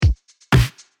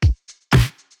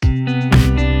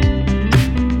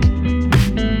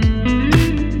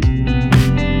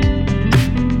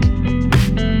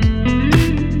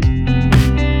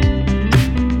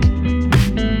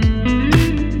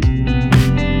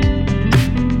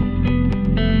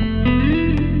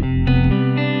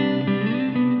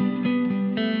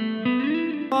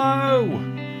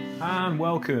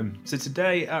welcome. So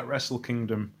today at Wrestle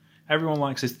Kingdom, everyone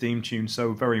likes this theme tune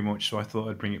so very much, so I thought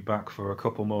I'd bring it back for a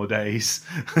couple more days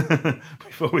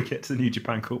before we get to the New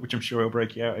Japan Cup, which I'm sure will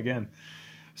break you out again.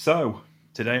 So,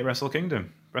 today at Wrestle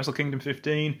Kingdom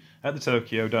 15 at the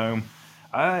Tokyo Dome.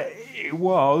 It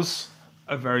was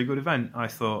a very good event, I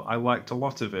thought. I liked a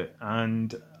lot of it,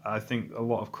 and I think a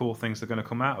lot of cool things are going to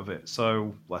come out of it.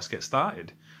 So, let's get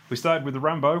started. We started with the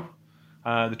Rambo,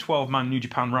 the 12-man New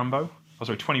Japan Rambo.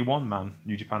 21-man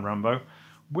New Japan Rambo,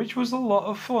 which was a lot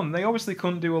of fun. They obviously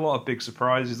couldn't do a lot of big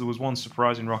surprises. There was one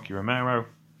surprise in Rocky Romero,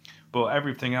 but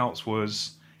everything else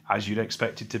was as you'd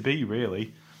expect it to be,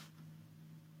 really.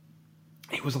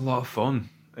 It was a lot of fun.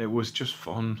 It was just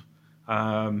fun.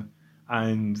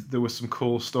 And there were some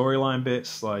cool storyline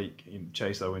bits, like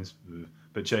Chase Owens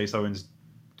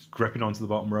gripping onto the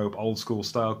bottom rope, old school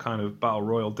style kind of battle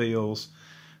royal deals.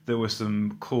 There was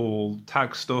some cool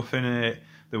tag stuff in it.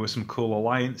 There were some cool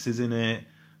alliances in it.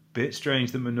 Bit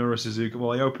strange that Minoru Suzuki,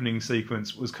 well, the opening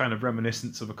sequence was kind of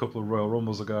reminiscent of a couple of Royal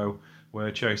Rumbles ago, where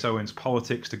Chase Owens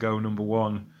politics to go number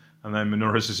one, and then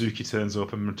Minoru Suzuki turns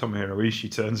up and Tomohiro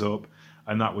Ishii turns up,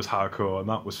 and that was hardcore, and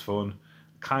that was fun.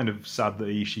 Kind of sad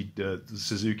that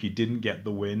Suzuki didn't get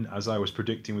the win, as I was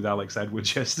predicting with Alex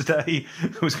Edwards yesterday,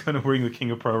 who was going to bring the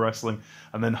King of Pro Wrestling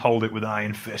and then hold it with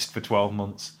iron fist for 12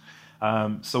 months.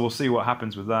 So we'll see what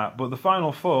happens with that. But the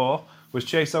final four was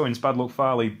Chase Owens, Bad Luck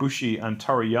Fale, Bushi, and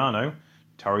Toru Yano.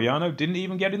 Toru Yano didn't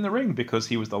even get in the ring because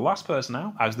he was the last person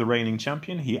out as the reigning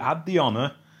champion. He had the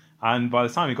honour, and by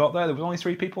the time he got there was only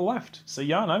 3 people left. So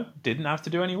Yano didn't have to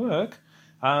do any work.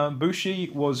 Bushi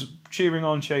was cheering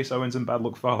on Chase Owens and Bad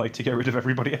Luck Fale to get rid of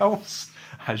everybody else,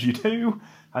 as you do,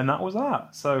 and that was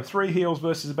that. So 3 heels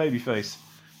versus a babyface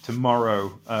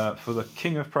tomorrow for the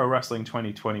King of Pro Wrestling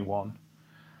 2021.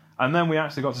 And then we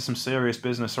actually got to some serious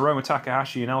business. Hiromu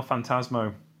Takahashi and El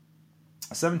Phantasmo.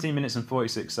 17 minutes and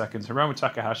 46 seconds. Hiromu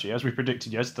Takahashi, as we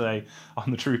predicted yesterday on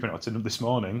the Troopany, this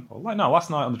morning, last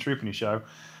night on the Troopany show,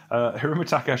 Hiromu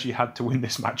Takahashi had to win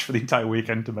this match for the entire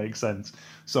weekend to make sense.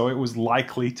 So it was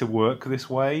likely to work this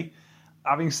way.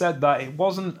 Having said that, it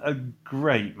wasn't a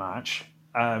great match.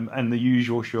 And the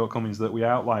usual shortcomings that we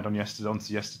outlined on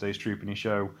yesterday's Troopany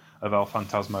show of El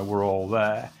Phantasmo were all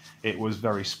there. It was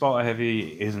very spot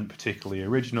heavy, it isn't particularly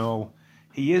original.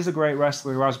 He is a great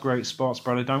wrestler who has great spots,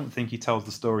 but I don't think he tells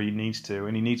the story he needs to,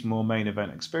 and he needs more main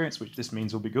event experience, which this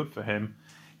means will be good for him.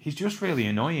 He's just really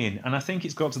annoying, and I think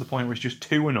it's got to the point where it's just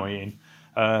too annoying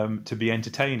to be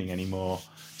entertaining anymore.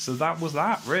 So that was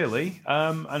that, really.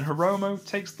 And Hiromu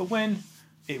takes the win.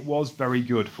 It was very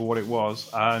good for what it was,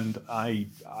 and I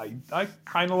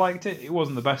kind of liked it. It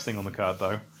wasn't the best thing on the card,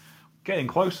 though. Getting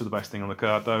close to the best thing on the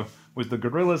card, though, was the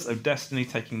Guerrillas of Destiny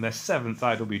taking their 7th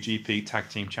IWGP Tag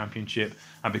Team Championship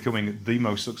and becoming the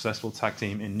most successful tag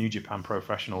team in New Japan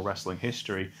Professional Wrestling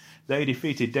history. They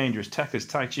defeated Dangerous Tekkers,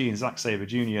 Taichi, and Zack Sabre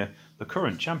Jr., the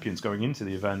current champions going into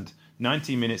the event.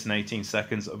 19 minutes and 18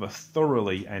 seconds of a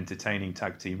thoroughly entertaining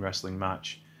tag team wrestling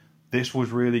match. This was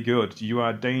really good. You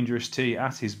had Dangerous T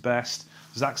at his best,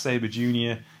 Zack Sabre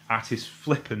Jr. at his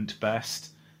flippant best,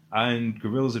 and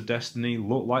Guerrillas of Destiny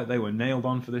looked like they were nailed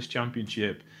on for this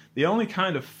championship. The only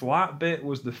kind of flat bit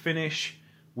was the finish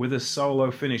with a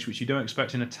solo finish, which you don't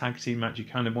expect in a tag team match. You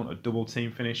kind of want a double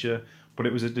team finisher, but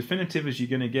it was as definitive as you're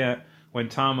going to get when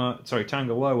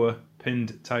Tanga Loa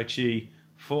pinned Taichi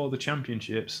for the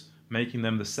championships, making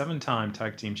them the 7-time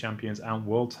tag team champions and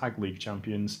World Tag League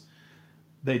champions.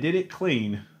 They did it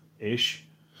clean-ish.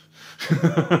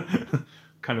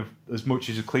 Kind of as much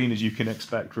as clean as you can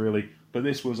expect, really. But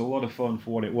this was a lot of fun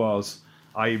for what it was.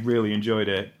 I really enjoyed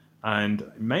it. And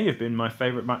it may have been my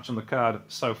favourite match on the card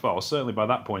so far. Certainly by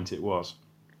that point it was.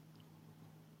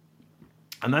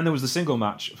 And then there was the single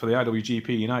match for the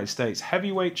IWGP United States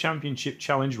Heavyweight Championship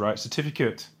Challenge Right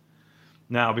Certificate.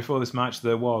 Now, before this match,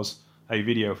 there was a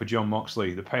video for Jon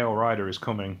Moxley. The Pale Rider is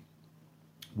coming.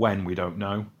 When, we don't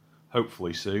know.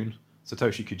 Hopefully soon.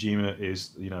 Satoshi Kojima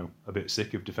is, a bit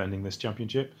sick of defending this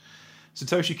championship.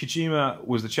 Satoshi Kojima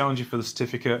was the challenger for the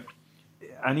certificate,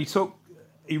 and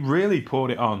he really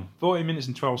poured it on. 40 minutes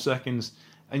and 12 seconds,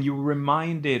 and you were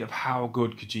reminded of how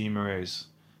good Kojima is.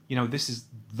 This is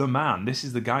the man. This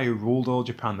is the guy who ruled All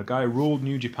Japan, the guy who ruled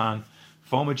New Japan,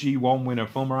 former G1 winner,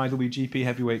 former IWGP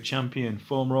heavyweight champion,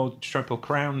 former World Triple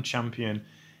Crown champion.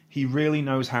 He really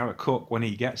knows how to cook when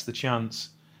he gets the chance,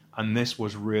 and this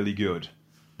was really good.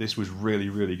 This was really,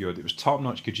 really good. It was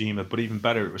top-notch Kojima, but even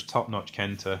better, it was top-notch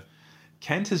Kenta.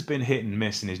 Kenta's been hit and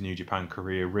miss in his New Japan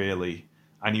career, really,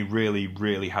 and he really,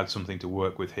 really had something to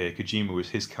work with here. Kojima was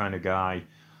his kind of guy.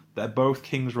 They're both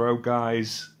Kings Road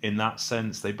guys in that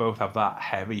sense. They both have that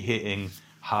heavy-hitting,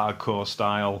 hardcore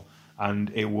style.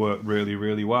 and it worked really,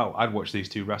 really well. I'd watched these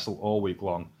two wrestle all week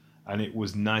long, and it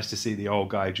was nice to see the old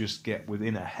guy just get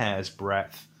within a hair's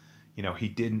breadth. You know, he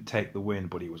didn't take the win,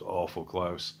 but he was awful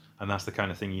close, and that's the kind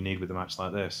of thing you need with a match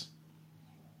like this.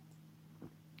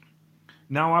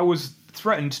 Now, I was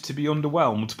threatened to be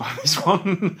underwhelmed by this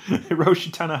one.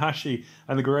 Hiroshi Tanahashi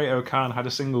and the Great Khan had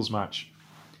a singles match.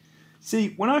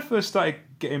 See, when I first started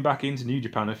getting back into New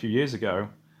Japan a few years ago,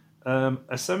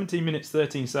 a 17 minutes,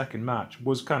 13 second match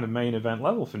was kind of main event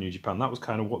level for New Japan. That was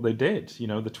kind of what they did, you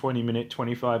know, the 20 minute,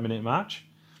 25 minute match.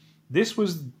 This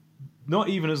was not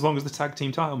even as long as the tag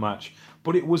team title match,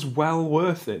 but it was well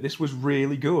worth it. This was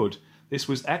really good. This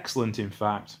was excellent, in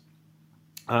fact.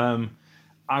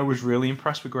 I was really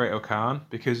impressed with Great Khan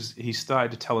because he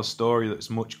started to tell a story that's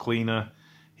much cleaner.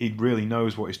 He really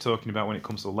knows what he's talking about when it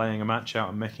comes to laying a match out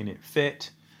and making it fit.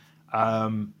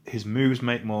 His moves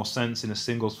make more sense in a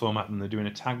singles format than they do in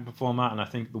a tag format, and I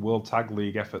think the World Tag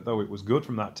League effort, though it was good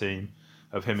from that team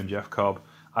of him and Jeff Cobb,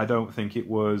 I don't think it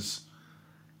was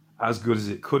as good as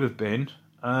it could have been.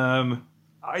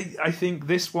 I think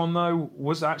this one, though,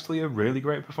 was actually a really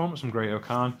great performance from Great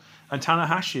Khan. And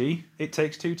Tanahashi, it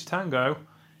takes two to tango,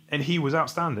 and he was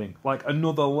outstanding, like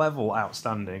another level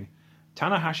outstanding.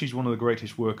 Tanahashi's one of the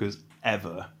greatest workers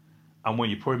ever. And when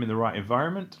you put him in the right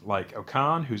environment, like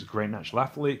Khan, who's a great natural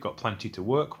athlete, got plenty to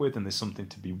work with, and there's something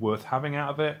to be worth having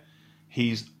out of it,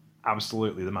 he's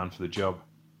absolutely the man for the job.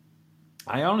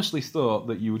 I honestly thought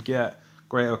that you would get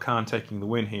Great Khan taking the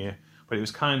win here, but it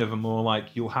was kind of a more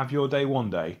like, you'll have your day one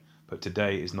day, but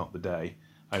today is not the day.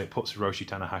 And it puts Hiroshi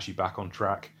Tanahashi back on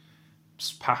track,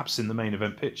 perhaps in the main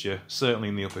event picture, certainly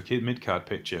in the upper mid-card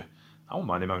picture. I wouldn't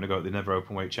mind him having a go at the Never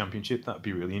Openweight Championship. That'd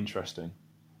be really interesting.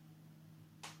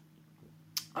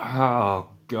 Oh,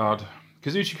 God.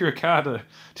 Kazuchika Okada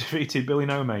defeated Billy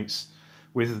No Mates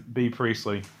with B.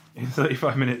 Priestley in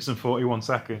 35 minutes and 41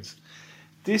 seconds.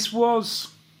 This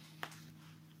was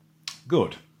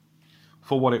good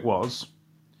for what it was.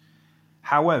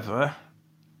 However,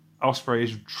 Ospreay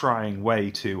is trying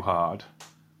way too hard.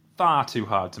 Far too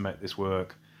hard to make this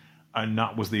work. And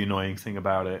that was the annoying thing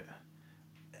about it.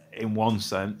 In one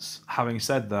sense, having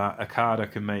said that, Okada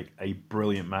can make a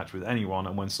brilliant match with anyone,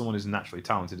 and when someone is naturally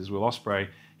talented as Will Ospreay,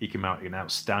 he can make an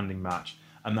outstanding match,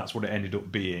 and that's what it ended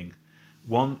up being.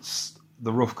 Once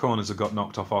the rough corners have got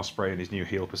knocked off Ospreay and his new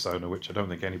heel persona, which I don't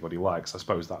think anybody likes, I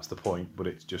suppose that's the point, but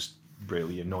it's just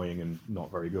really annoying and not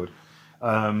very good.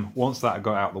 Once that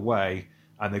got out of the way,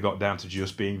 and they got down to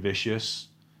just being vicious,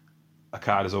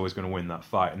 Okada's always going to win that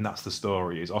fight, and that's the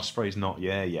story. Is Ospreay's not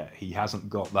there yet. He hasn't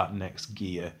got that next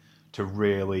gear to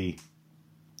really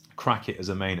crack it as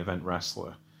a main event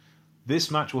wrestler.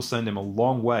 This match will send him a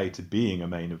long way to being a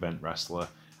main event wrestler,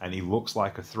 and he looks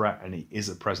like a threat, and he is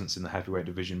a presence in the heavyweight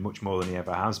division much more than he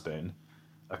ever has been.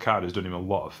 Okada's done him a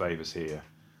lot of favours here,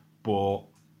 but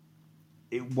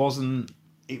it wasn't...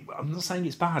 I'm not saying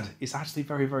it's bad. It's actually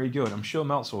very, very good. I'm sure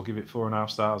Meltzer will give it 4.5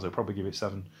 stars. He'll probably give it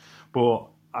 7. But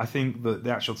I think that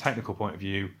the actual technical point of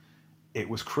view, it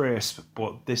was crisp,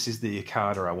 but this is the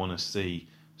Okada I want to see.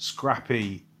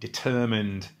 Scrappy,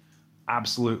 determined,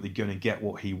 absolutely going to get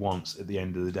what he wants at the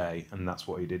end of the day, and that's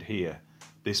what he did here.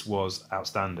 This was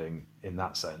outstanding in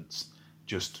that sense.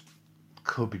 Just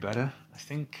could be better, I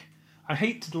think. I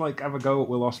hate to have a go at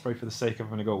Will Ospreay for the sake of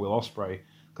having a go at Will Ospreay,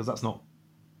 because that's not,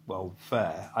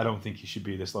 fair. I don't think he should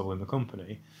be this level in the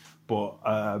company. But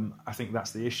I think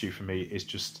that's the issue for me, is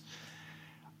just...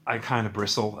 I kind of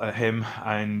bristle at him,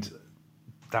 and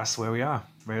that's where we are,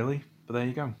 really. But there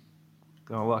you go.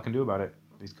 Not a lot I can do about it.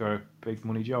 He's got a big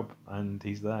money job, and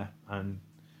he's there, and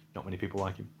not many people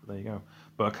like him. But there you go.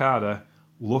 But Okada,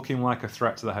 looking like a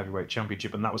threat to the heavyweight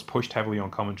championship, and that was pushed heavily on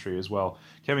commentary as well.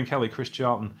 Kevin Kelly, Chris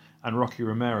Charlton, and Rocky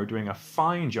Romero doing a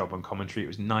fine job on commentary. It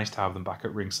was nice to have them back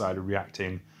at ringside and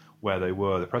reacting where they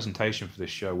were. The presentation for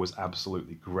this show was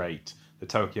absolutely great. The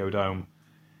Tokyo Dome.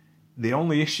 The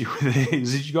only issue with it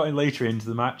is, as you got in later into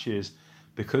the matches,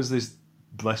 because there's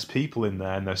less people in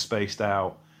there and they're spaced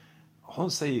out, I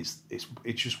won't say it's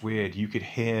just weird. You could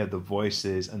hear the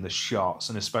voices and the shots,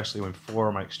 and especially when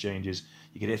forearm exchanges,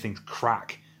 you could hear things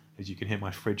crack, as you can hear my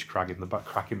fridge crack in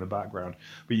the background.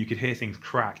 But you could hear things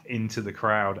crack into the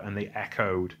crowd, and they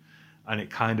echoed, and it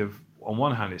kind of, on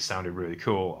one hand, it sounded really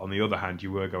cool. On the other hand,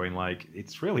 you were going like,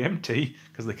 it's really empty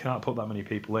because they can't put that many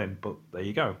people in. But there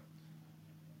you go.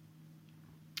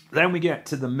 Then we get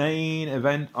to the main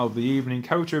event of the evening.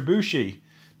 Kota Ibushi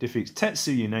defeats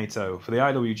Tetsuya Naito for the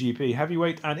IWGP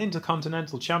Heavyweight and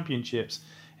Intercontinental Championships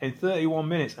in 31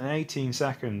 minutes and 18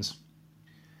 seconds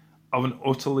of an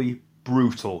utterly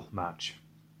brutal match.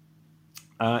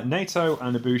 Naito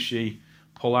and Ibushi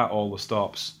pull out all the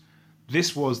stops.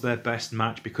 this was their best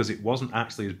match because it wasn't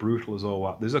actually as brutal as all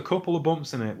that. There's a couple of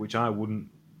bumps in it which I wouldn't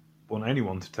want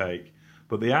anyone to take,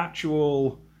 but the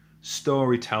actual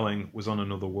storytelling was on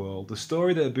another world. The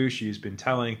story that Ibushi has been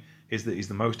telling is that he's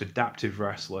the most adaptive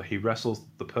wrestler. He wrestles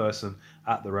the person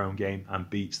at their own game and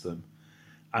beats them.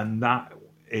 And that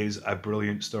is a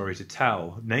brilliant story to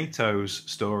tell. Nato's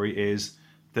story is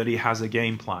that he has a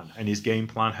game plan, and his game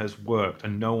plan has worked,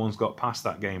 and no one's got past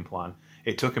that game plan.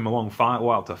 It took him a long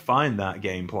while to find that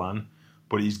game plan,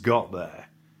 but he's got there.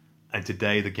 And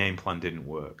today the game plan didn't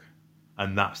work.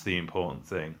 And that's the important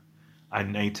thing.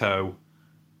 And Nato,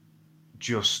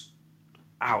 just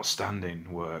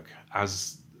outstanding work,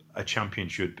 as a champion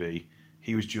should be.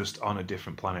 He was just on a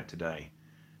different planet today.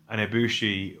 And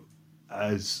Ibushi,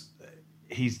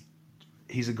 he's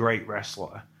a great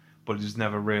wrestler, but it's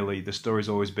never really, the story's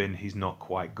always been he's not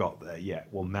quite got there yet.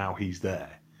 Well, now he's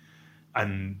there.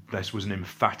 And this was an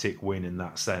emphatic win in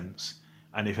that sense.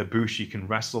 And if Ibushi can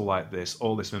wrestle like this,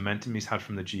 all this momentum he's had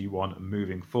from the G1 and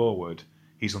moving forward,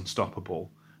 he's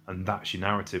unstoppable. And that's your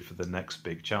narrative for the next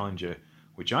big challenger,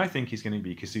 which I think is going to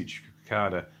be Kazuchika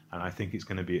Okada, and I think it's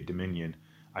going to be at Dominion.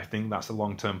 I think that's a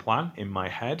long-term plan in my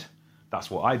head.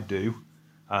 That's what I'd do.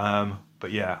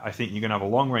 But yeah, I think you're going to have a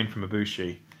long reign from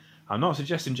Ibushi. I'm not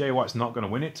suggesting Jay White's not going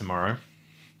to win it tomorrow.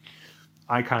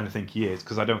 I kind of think he is,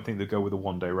 because I don't think they'll go with a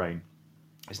one-day reign.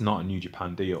 It's not a New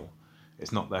Japan deal.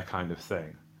 It's not their kind of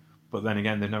thing. But then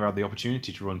again, they've never had the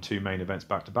opportunity to run two main events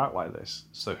back-to-back like this,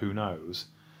 so who knows?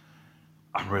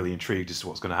 I'm really intrigued as to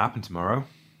what's going to happen tomorrow.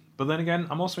 But then again,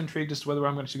 I'm also intrigued as to whether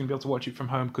I'm actually going to be able to watch it from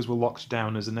home because we're locked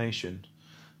down as a nation.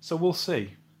 So we'll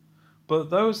see. But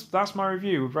that's my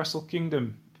review of Wrestle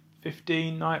Kingdom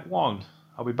 15 Night 1.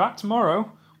 I'll be back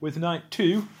tomorrow with Night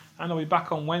 2, and I'll be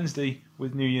back on Wednesday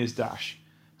with New Year's Dash.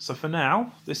 So for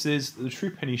now, this is the True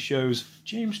Penny Show's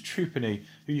James Trupany,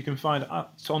 who you can find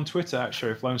on Twitter at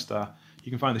Sheriff Lone Star.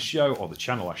 You can find the show, or the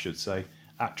channel I should say,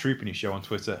 at Trupany Show on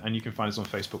Twitter, and you can find us on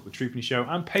Facebook, The Trupany Show,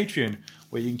 and Patreon,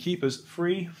 where you can keep us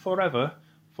free forever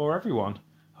for everyone.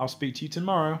 I'll speak to you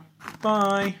tomorrow.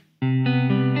 Bye!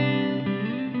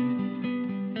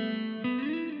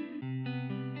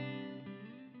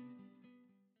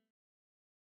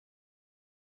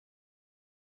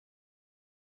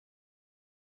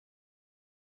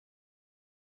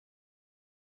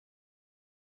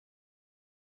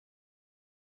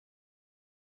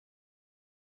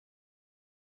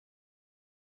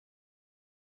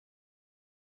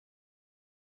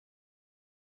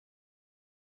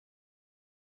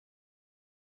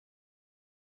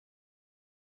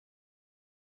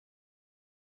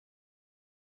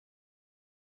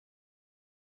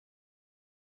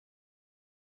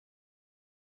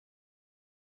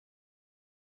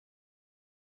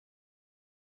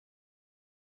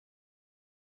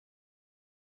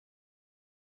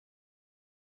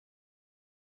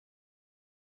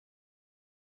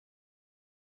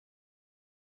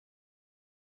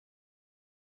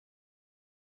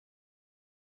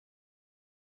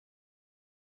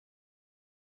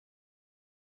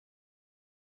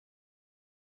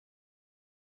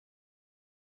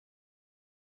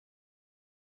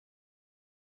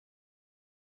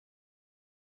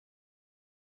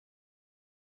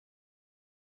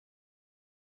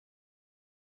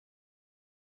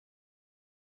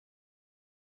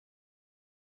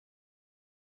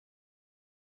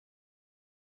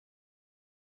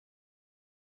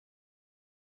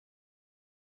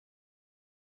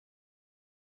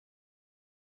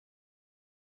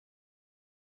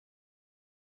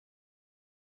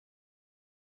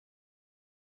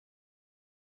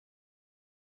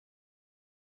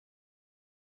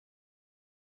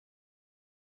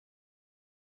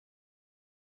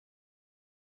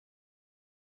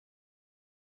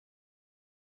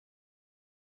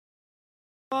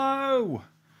 Hello!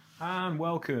 And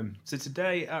welcome. So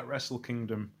today at Wrestle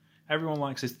Kingdom, everyone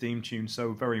likes this theme tune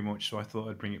so very much, so I thought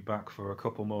I'd bring it back for a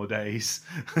couple more days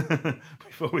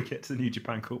before we get to the New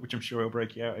Japan Cup, which I'm sure will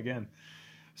break you out again.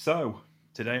 So,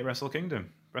 today at Wrestle Kingdom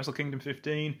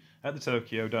 15 at the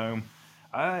Tokyo Dome.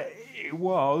 It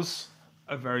was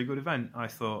a very good event, I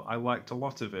thought. I liked a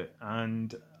lot of it,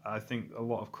 and I think a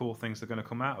lot of cool things are going to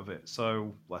come out of it.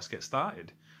 So, let's get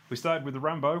started. We started with the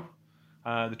Rambo.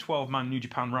 The 12-man New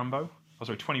Japan Rambo,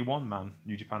 21-man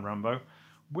New Japan Rambo,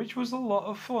 which was a lot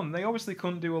of fun. They obviously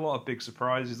couldn't do a lot of big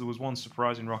surprises. There was one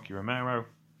surprise in Rocky Romero,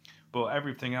 but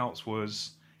everything else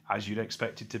was as you'd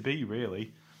expect it to be,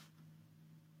 really.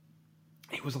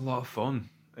 It was a lot of fun.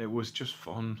 It was just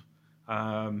fun.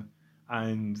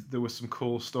 And there were some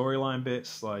cool storyline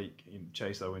bits, like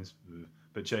Chase Owens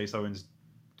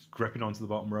gripping onto the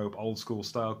bottom rope, old school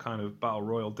style kind of battle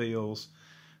royal deals.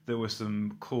 There was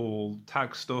some cool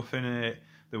tag stuff in it.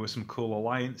 There were some cool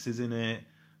alliances in it.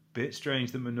 Bit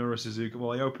strange that Minoru Suzuki,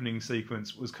 well, the opening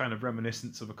sequence was kind of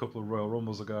reminiscent of a couple of Royal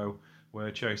Rumbles ago,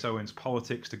 where Chase Owens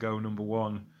politics to go number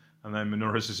one, and then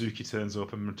Minoru Suzuki turns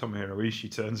up and Tomohiro Ishii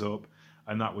turns up,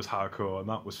 and that was hardcore and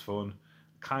that was fun.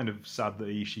 Kind of sad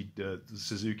that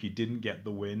Suzuki didn't get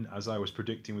the win, as I was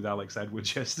predicting with Alex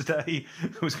Edwards yesterday,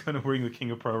 who was going to bring the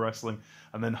King of Pro Wrestling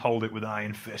and then hold it with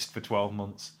iron fist for 12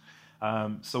 months.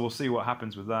 So we'll see what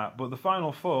happens with that. But the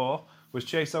final four was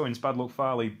Chase Owens, Bad Luck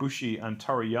Fale, Bushi, and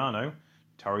Toru Yano.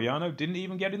 Toru Yano didn't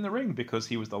even get in the ring because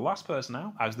he was the last person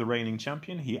out as the reigning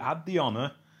champion. He had the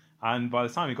honour, and by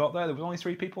the time he got there was only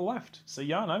 3 people left. So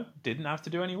Yano didn't have to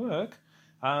do any work.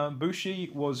 Bushi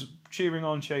was cheering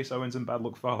on Chase Owens and Bad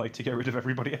Luck Fale to get rid of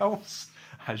everybody else,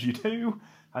 as you do,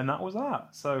 and that was that.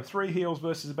 So 3 heels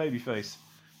versus a babyface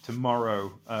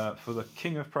tomorrow for the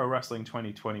King of Pro Wrestling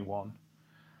 2021.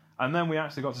 And then we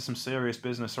actually got to some serious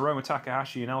business. Hiromu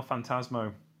Takahashi and El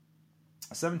Phantasmo.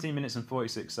 17 minutes and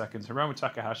 46 seconds. Hiromu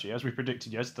Takahashi, as we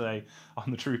predicted yesterday on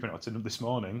the Troopany this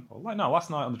morning, last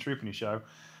night on the Troopany show,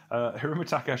 Hiromu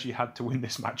Takahashi had to win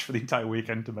this match for the entire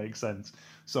weekend to make sense.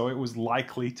 So it was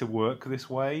likely to work this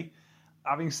way.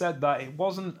 Having said that, it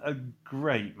wasn't a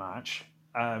great match.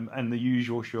 And the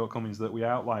usual shortcomings that we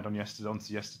outlined on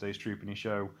yesterday's Troopany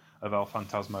show of El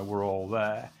Phantasmo were all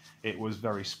there. It was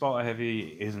very spot heavy,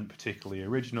 it isn't particularly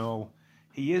original.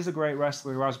 He is a great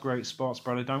wrestler who has great spots,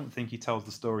 but I don't think he tells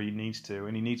the story he needs to,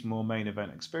 and he needs more main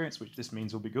event experience, which this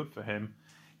means will be good for him.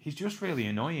 He's just really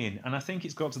annoying, and I think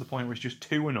it's got to the point where it's just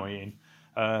too annoying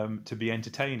to be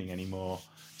entertaining anymore.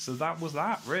 So that was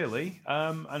that, really.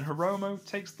 And Hiromu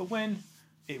takes the win.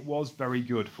 It was very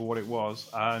good for what it was,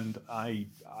 and I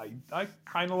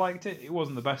kind of liked it. It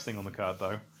wasn't the best thing on the card,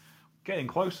 though. Getting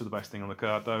close to the best thing on the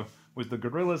card, though, was the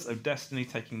Guerrillas of Destiny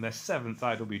taking their 7th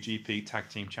IWGP Tag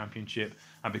Team Championship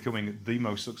and becoming the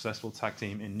most successful tag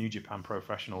team in New Japan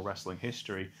Professional Wrestling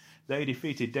history. They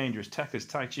defeated Dangerous Tekkers,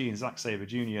 Taichi, and Zack Sabre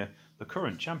Jr., the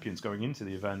current champions going into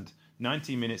the event,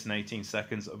 19 minutes and 18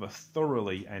 seconds of a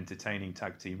thoroughly entertaining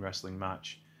tag team wrestling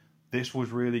match. This was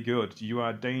really good. You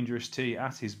had Dangerous T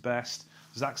at his best,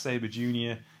 Zack Sabre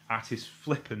Jr. at his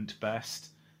flippant best,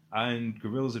 and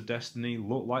Guerrillas of Destiny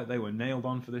looked like they were nailed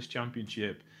on for this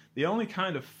championship. The only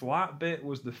kind of flat bit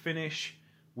was the finish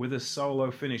with a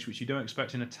solo finish, which you don't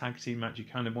expect in a tag team match. You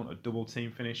kind of want a double team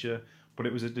finisher, but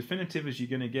it was as definitive as you're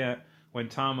going to get when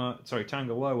Tanga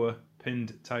Loa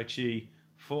pinned Taichi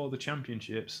for the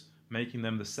championships, making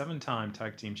them the 7-time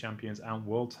tag team champions and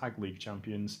World Tag League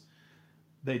champions.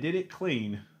 They did it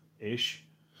clean-ish.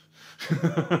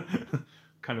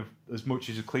 Kind of as much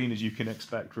as clean as you can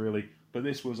expect, really. But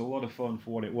this was a lot of fun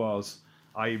for what it was.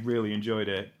 I really enjoyed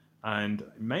it, and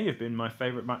it may have been my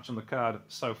favourite match on the card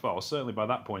so far. Certainly by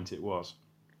that point it was.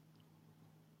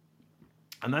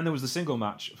 And then there was the single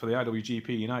match for the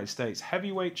IWGP United States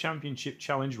Heavyweight Championship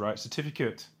Challenge Right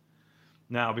Certificate.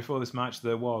 Now, before this match,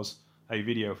 there was a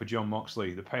video for Jon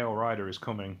Moxley. The Pale Rider is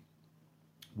coming.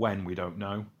 When, we don't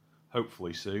know.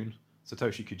 Hopefully soon.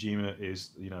 Satoshi Kojima is,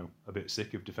 a bit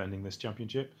sick of defending this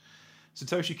championship.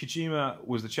 Satoshi Kojima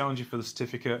was the challenger for the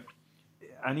certificate,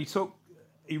 and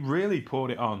he really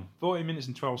poured it on. 40 minutes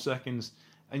and 12 seconds,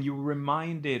 and you were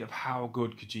reminded of how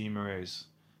good Kojima is.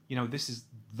 This is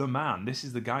the man. This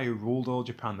is the guy who ruled All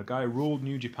Japan, the guy who ruled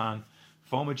New Japan,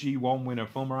 former G1 winner,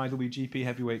 former IWGP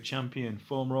heavyweight champion,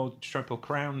 former World Triple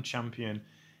Crown champion.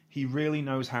 He really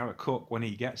knows how to cook when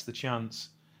he gets the chance,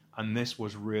 and this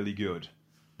was really good.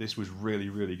 This was really,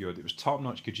 really good. It was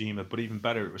top-notch Kojima, but even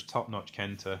better, it was top-notch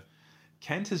Kenta.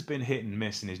 Kenta's been hit and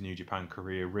miss in his New Japan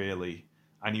career, really,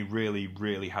 and he really,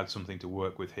 really had something to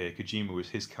work with here. Kojima was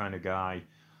his kind of guy.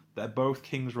 They're both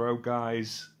Kings Road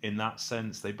guys in that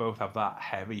sense. They both have that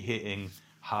heavy-hitting,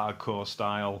 hardcore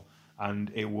style,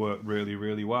 and it worked really,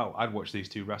 really well. I'd watch these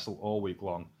two wrestle all week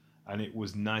long, and it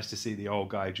was nice to see the old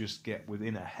guy just get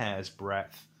within a hair's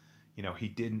breadth. He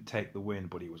didn't take the win,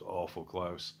 but he was awful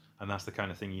close, and that's the kind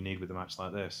of thing you need with a match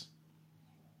like this.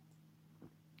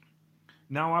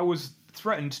 Now, I was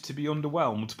threatened to be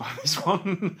underwhelmed by this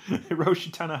one.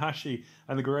 Hiroshi Tanahashi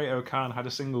and the Great Khan had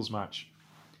a singles match.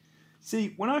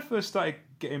 See, when I first started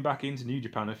getting back into New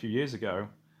Japan a few years ago,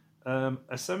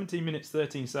 a 17 minutes,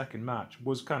 13 second match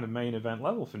was kind of main event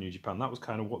level for New Japan. That was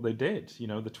kind of what they did,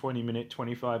 the 20 minute,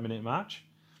 25 minute match.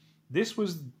 This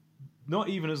was not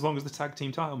even as long as the tag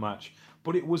team title match,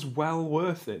 but it was well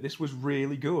worth it. This was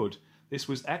really good. This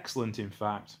was excellent, in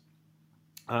fact.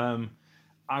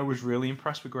 I was really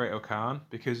impressed with Great Khan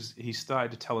because he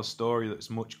started to tell a story that's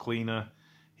much cleaner.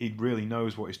 He really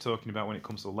knows what he's talking about when it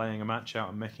comes to laying a match out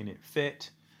and making it fit.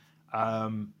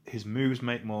 His moves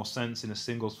make more sense in a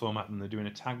singles format than they do in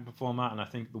a tag format, and I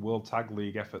think the World Tag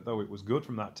League effort, though it was good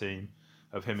from that team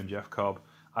of him and Jeff Cobb,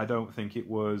 I don't think it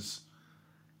was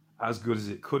as good as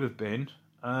it could have been.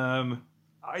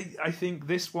 I think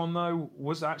this one, though,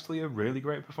 was actually a really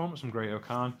great performance from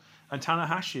Great-O-Khan. And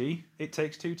Tanahashi, it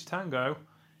takes two to tango,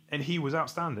 and he was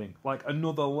outstanding. Like,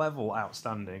 another level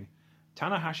outstanding.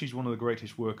 Tanahashi's one of the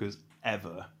greatest workers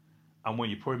ever. And when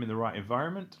you put him in the right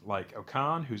environment, like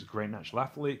O-Khan, who's a great natural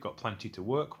athlete, got plenty to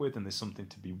work with, and there's something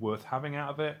to be worth having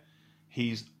out of it,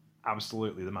 he's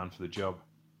absolutely the man for the job.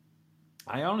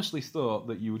 I honestly thought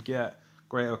that you would get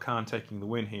Great-O-Khan taking the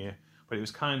win here, but it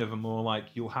was kind of a more like,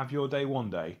 you'll have your day one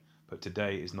day, but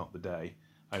today is not the day.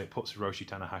 And it puts Hiroshi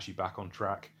Tanahashi back on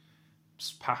track,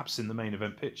 perhaps in the main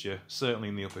event picture, certainly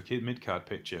in the upper mid-card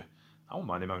picture. I wouldn't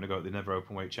mind him having a go at the Never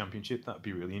Openweight Championship. That'd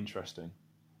be really interesting.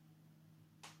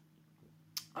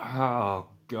 Oh,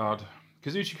 God.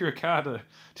 Kazuchika Okada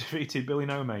defeated Billy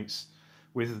No Mates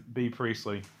with B.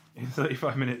 Priestley in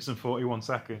 35 minutes and 41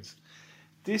 seconds.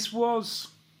 This was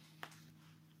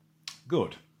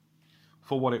good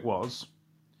for what it was.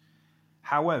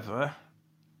 However,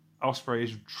 Ospreay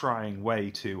is trying way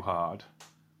too hard.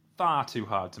 Far too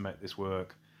hard to make this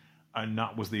work. And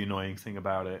that was the annoying thing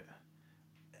about it.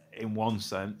 In one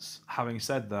sense, having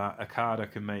said that, Okada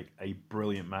can make a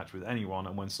brilliant match with anyone,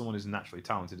 and when someone is naturally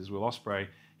talented as Will Ospreay,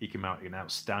 he can make an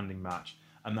outstanding match,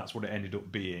 and that's what it ended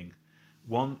up being.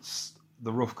 Once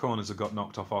the rough corners have got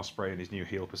knocked off Ospreay and his new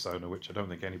heel persona, which I don't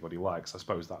think anybody likes, I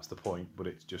suppose that's the point, but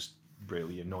it's just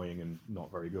really annoying and not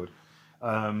very good.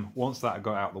 Once that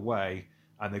got out of the way,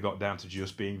 and they got down to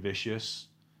just being vicious,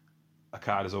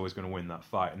 Okada's always going to win that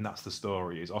fight, and that's the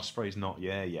story. Is Ospreay's not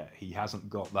there yet. He hasn't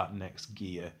got that next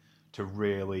gear to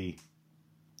really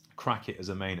crack it as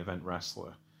a main event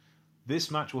wrestler.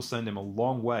 This match will send him a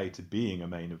long way to being a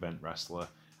main event wrestler,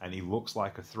 and he looks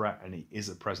like a threat, and he is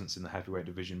a presence in the heavyweight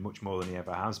division much more than he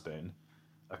ever has been.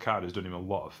 Okada's done him a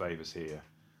lot of favours here,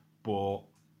 but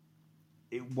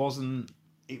it wasn't...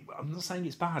 I'm not saying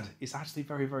it's bad. It's actually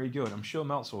very, very good. I'm sure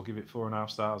Meltzer will give it 4.5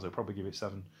 stars. He'll probably give it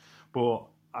 7. But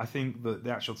I think that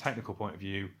the actual technical point of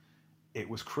view, it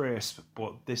was crisp,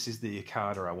 but this is the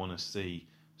Okada I want to see.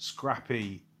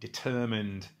 Scrappy,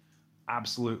 determined,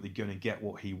 absolutely going to get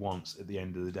what he wants at the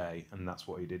end of the day, and that's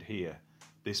what he did here.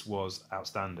 This was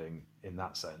outstanding in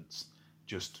that sense.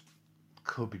 Just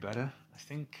could be better, I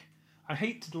think. I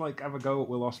hate to have a go at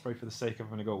Will Ospreay for the sake of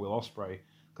having a go at Will Ospreay,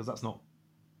 because that's not,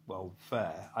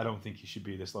 fair. I don't think he should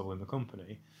be this level in the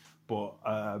company. But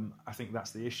I think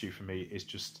that's the issue for me, is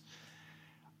just...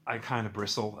 I kind of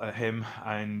bristle at him,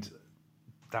 and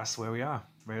that's where we are,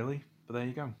 really. But there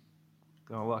you go.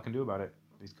 Got a lot I can do about it.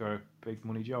 He's got a big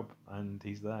money job, and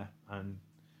he's there, and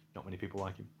not many people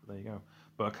like him. But there you go.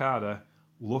 But Okada,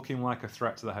 looking like a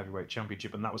threat to the heavyweight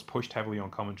championship, and that was pushed heavily on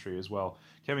commentary as well.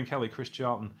 Kevin Kelly, Chris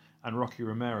Charlton, and Rocky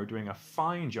Romero doing a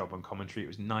fine job on commentary. It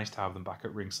was nice to have them back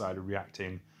at ringside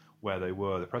reacting where they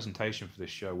were. The presentation for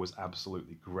this show was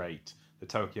absolutely great. The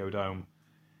Tokyo Dome.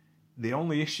 The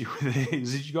only issue with it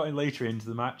is, as you got in later into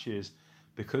the matches,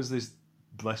 because there's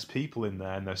less people in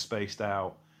there and they're spaced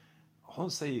out, I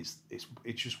won't say it's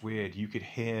just weird. You could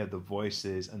hear the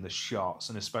voices and the shots,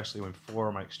 and especially when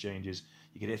forearm exchanges,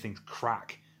 you could hear things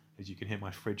crack, as you can hear my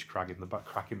fridge crack in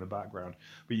the background.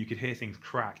 But you could hear things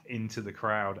crack into the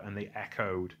crowd, and they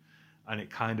echoed, and it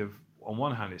kind of, on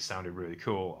one hand, it sounded really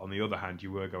cool. On the other hand,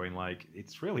 you were going like,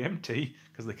 it's really empty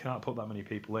because they can't put that many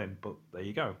people in. But there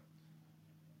you go.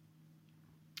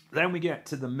 Then we get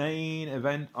to the main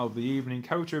event of the evening.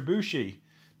 Kota Ibushi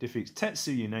defeats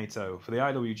Tetsuya Naito for the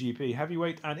IWGP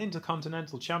Heavyweight and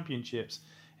Intercontinental Championships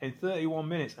in 31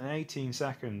 minutes and 18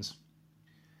 seconds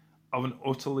of an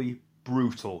utterly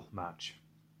brutal match.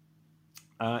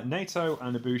 Naito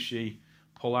and Ibushi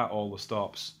pull out all the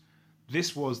stops.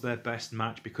 This was their best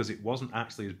match because it wasn't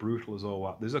actually as brutal as all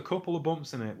that. There's a couple of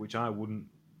bumps in it which I wouldn't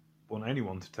want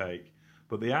anyone to take,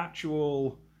 but the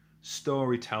actual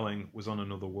storytelling was on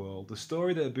another world. The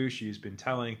story that Ibushi has been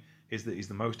telling is that he's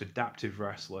the most adaptive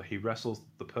wrestler. He wrestles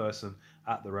the person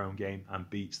at their own game and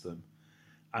beats them.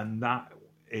 And that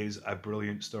is a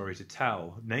brilliant story to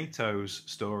tell. Naito's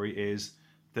story is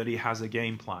that he has a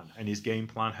game plan, and his game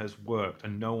plan has worked,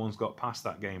 and no one's got past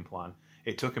that game plan.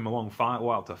 It took him a long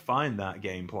while to find that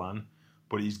game plan,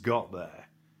 but he's got there.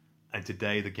 And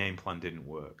today the game plan didn't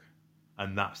work.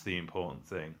 And that's the important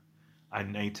thing.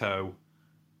 And Naito,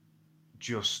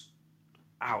 just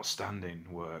outstanding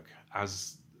work,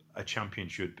 as a champion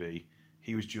should be.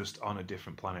 He was just on a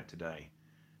different planet today.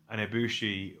 And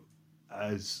Ibushi,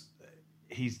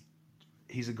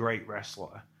 he's a great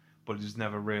wrestler, but it's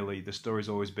never really. The story's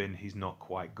always been he's not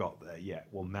quite got there yet.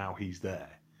 Well, now he's there,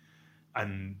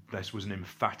 and this was an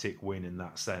emphatic win in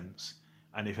that sense.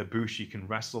 And if Ibushi can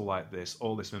wrestle like this,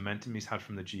 all this momentum he's had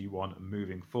from the G1 and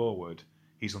moving forward,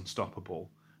 he's unstoppable.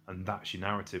 And that's your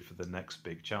narrative for the next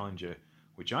big challenger,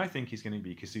 which I think is going to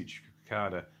be Kazuchika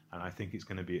Okada, and I think it's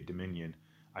going to be at Dominion.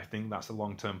 I think that's a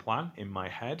long-term plan in my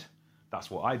head.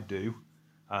 That's what I'd do.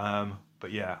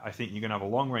 But yeah, I think you're going to have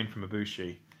a long reign from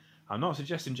Ibushi. I'm not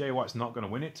suggesting Jay White's not going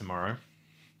to win it tomorrow.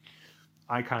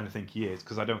 I kind of think he is,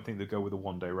 because I don't think they'll go with a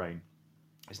one-day reign.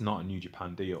 It's not a New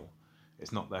Japan deal.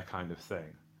 It's not their kind of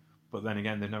thing. But then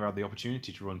again, they've never had the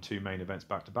opportunity to run 2 main events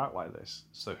back-to-back like this,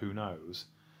 so who knows?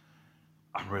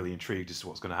 I'm really intrigued as to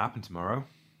what's going to happen tomorrow.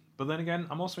 But then again,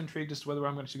 I'm also intrigued as to whether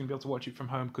I'm actually going to be able to watch it from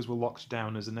home because we're locked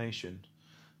down as a nation.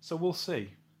 So we'll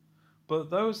see. But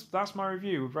that's my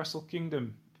review of Wrestle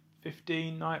Kingdom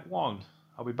 15 Night 1.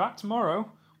 I'll be back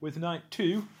tomorrow with Night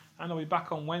 2, and I'll be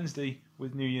back on Wednesday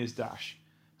with New Year's Dash.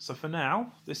 So for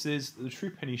now, this is the True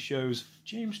Penny Show's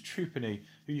James Trupany,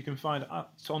 who you can find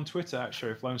on Twitter at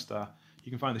Sheriff Lone Star.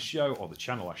 You can find the show, or the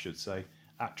channel I should say,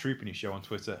 at Trupany Show on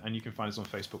Twitter, and you can find us on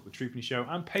Facebook, The Trupany Show,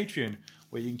 and Patreon,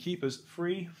 where you can keep us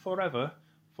free forever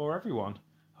for everyone.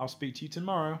 I'll speak to you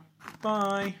tomorrow.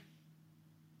 Bye!